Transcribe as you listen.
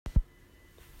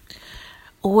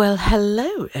Well,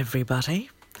 hello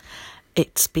everybody.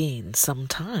 It's been some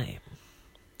time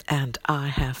and I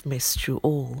have missed you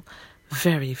all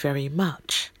very, very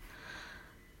much.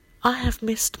 I have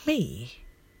missed me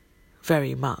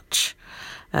very much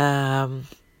in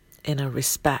a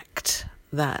respect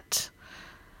that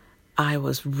I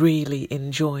was really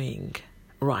enjoying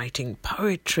writing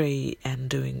poetry and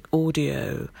doing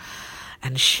audio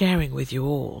and sharing with you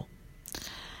all.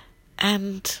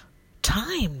 And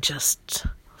time just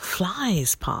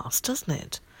flies past, doesn't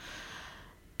it?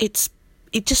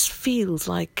 It just feels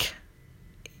like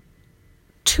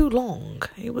too long.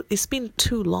 It's been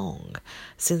too long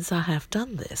since I have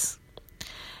done this.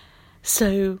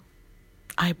 So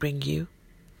I bring you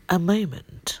a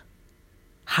moment.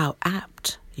 How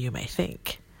apt, you may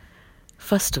think.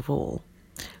 First of all,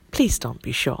 please don't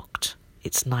be shocked.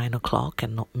 It's 9 o'clock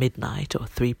and not midnight or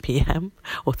 3 p.m.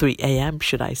 or 3 a.m.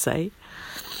 should I say.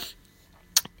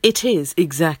 It is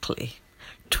exactly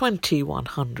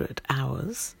 2100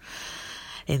 hours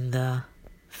in the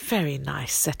very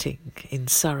nice setting in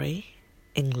Surrey,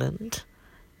 England.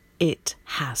 It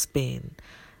has been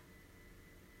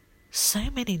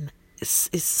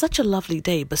it's such a lovely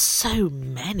day, but so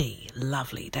many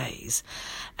lovely days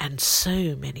and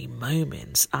so many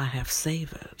moments I have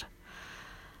savoured.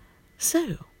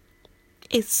 So,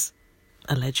 it's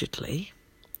allegedly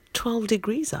 12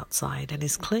 degrees outside and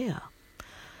it's clear.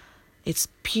 It's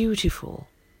beautiful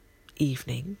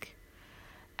evening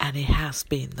and it has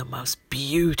been the most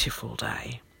beautiful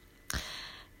day.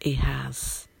 It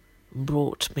has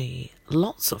brought me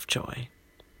lots of joy.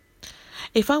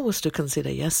 If I was to consider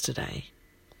yesterday,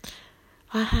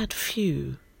 I had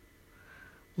few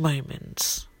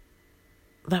moments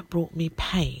that brought me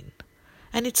pain.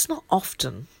 And it's not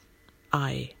often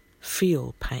I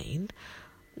feel pain,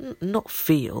 not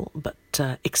feel, but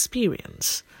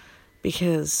experience,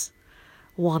 because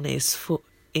one is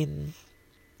in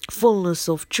fullness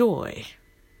of joy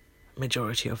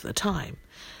majority of the time.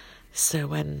 So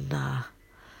when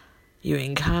you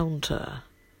encounter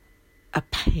a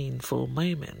painful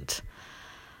moment,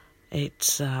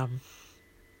 it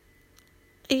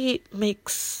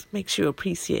makes you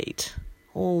appreciate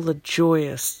all the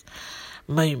joyous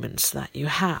moments that you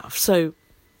have. So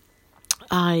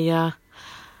it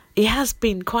has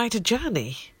been quite a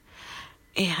journey.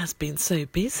 It has been so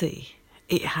busy.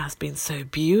 It has been so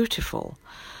beautiful.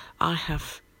 I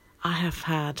have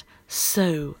had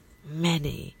so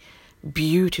many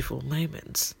beautiful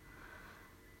moments,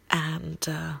 and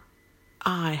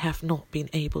I have not been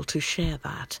able to share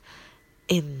that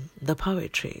in the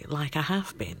poetry like I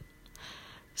have been.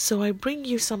 So I bring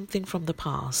you something from the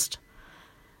past,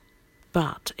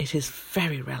 but it is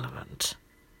very relevant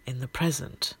in the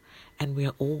present, and we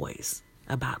are always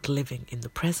about living in the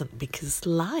present, because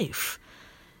life,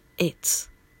 it's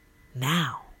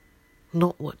now,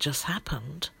 not what just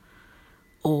happened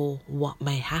or what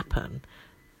may happen,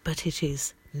 but it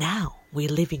is now. We're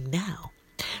living now.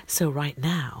 So right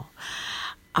now,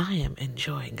 I am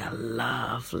enjoying a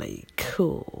lovely,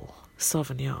 cool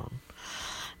Sauvignon,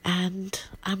 and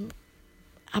I'm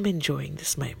enjoying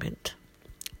this moment,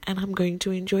 and I'm going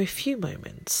to enjoy a few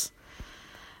moments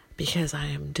because I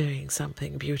am doing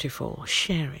something beautiful,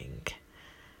 sharing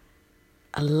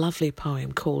a lovely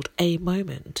poem called A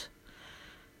Moment.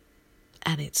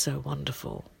 And it's so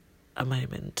wonderful, a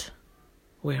moment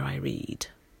where I read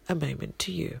a moment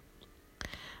to you.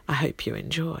 I hope you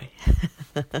enjoy.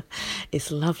 It's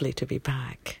lovely to be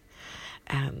back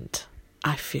and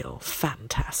I feel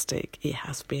fantastic. It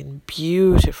has been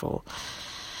beautiful.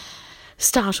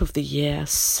 Start of the year,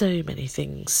 so many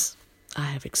things I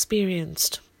have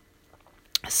experienced,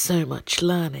 so much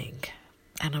learning,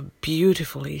 and a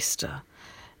beautiful Easter.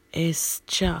 It's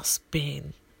just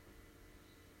been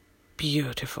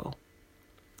beautiful.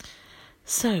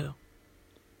 So,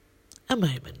 a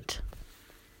moment.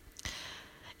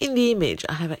 In the image,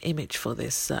 I have an image for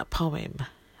this poem,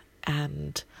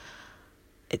 and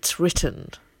it's written,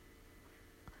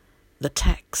 the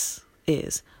text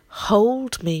is,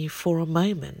 "Hold me for a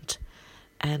moment,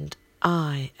 and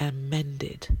I am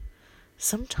mended."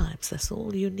 Sometimes that's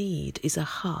all you need is a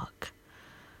hug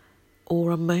or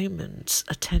a moment's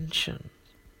attention,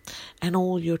 and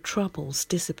all your troubles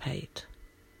dissipate.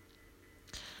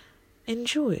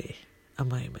 Enjoy a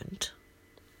moment.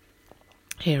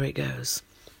 Here it goes.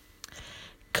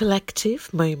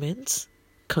 Collective moments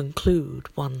conclude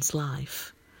one's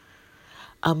life.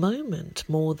 A moment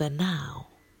more than now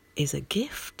is a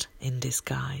gift in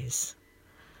disguise.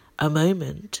 A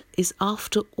moment is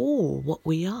after all what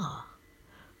we are.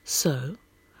 So,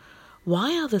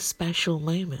 why are the special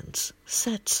moments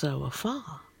set so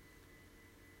afar?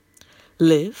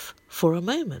 Live for a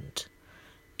moment.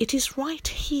 It is right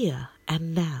here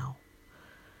and now.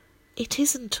 It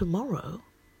isn't tomorrow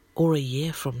or a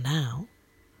year from now.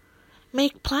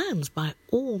 Make plans by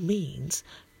all means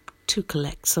to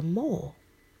collect some more.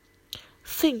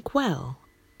 Think well,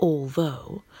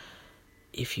 although,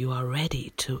 if you are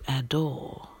ready to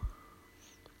adore.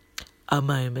 A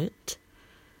moment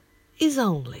is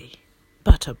only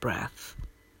but a breath.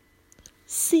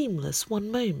 Seamless one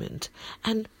moment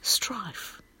and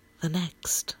strife the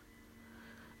next.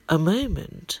 A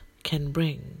moment can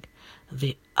bring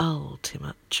the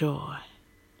ultimate joy.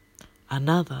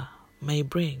 Another may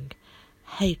bring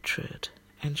hatred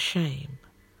and shame.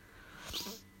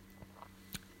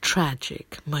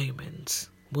 Tragic moments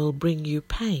will bring you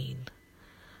pain.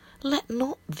 Let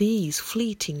not these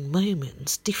fleeting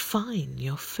moments define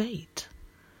your fate.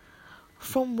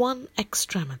 From one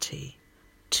extremity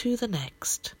to the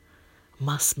next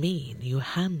must mean you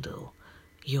handle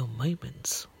your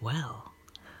moments well.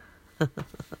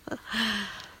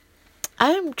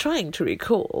 I am trying to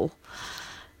recall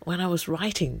when I was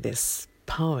writing this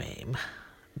poem,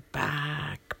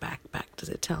 back, does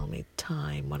it tell me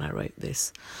time when I wrote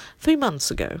this? 3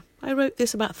 months ago. I wrote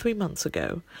this about 3 months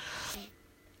ago.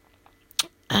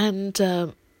 And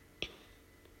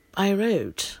I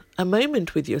wrote, a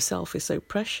moment with yourself is so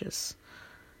precious.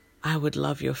 I would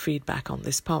love your feedback on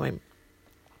this poem.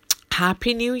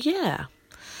 Happy New Year!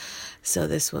 So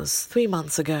this was 3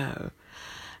 months ago.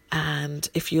 And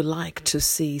if you like to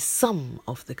see some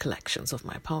of the collections of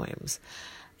my poems,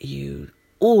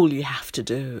 all you have to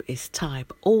do is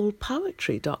type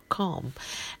allpoetry.com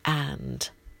and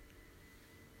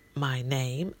my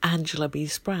name, Angela B.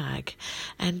 Spragg,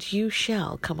 and you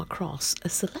shall come across a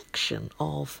selection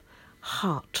of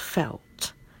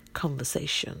heartfelt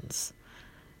conversations.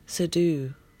 So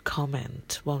do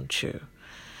comment, won't you?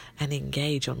 And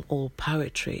engage on All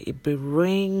Poetry. It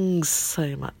brings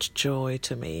so much joy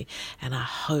to me, and I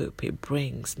hope it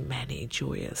brings many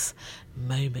joyous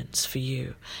moments for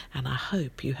you. And I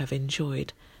hope you have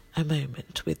enjoyed a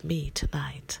moment with me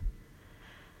tonight.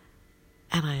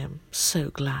 And I am so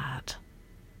glad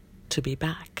to be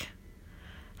back.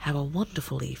 Have a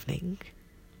wonderful evening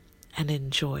and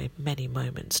enjoy many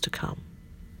moments to come.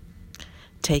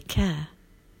 Take care.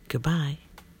 Goodbye.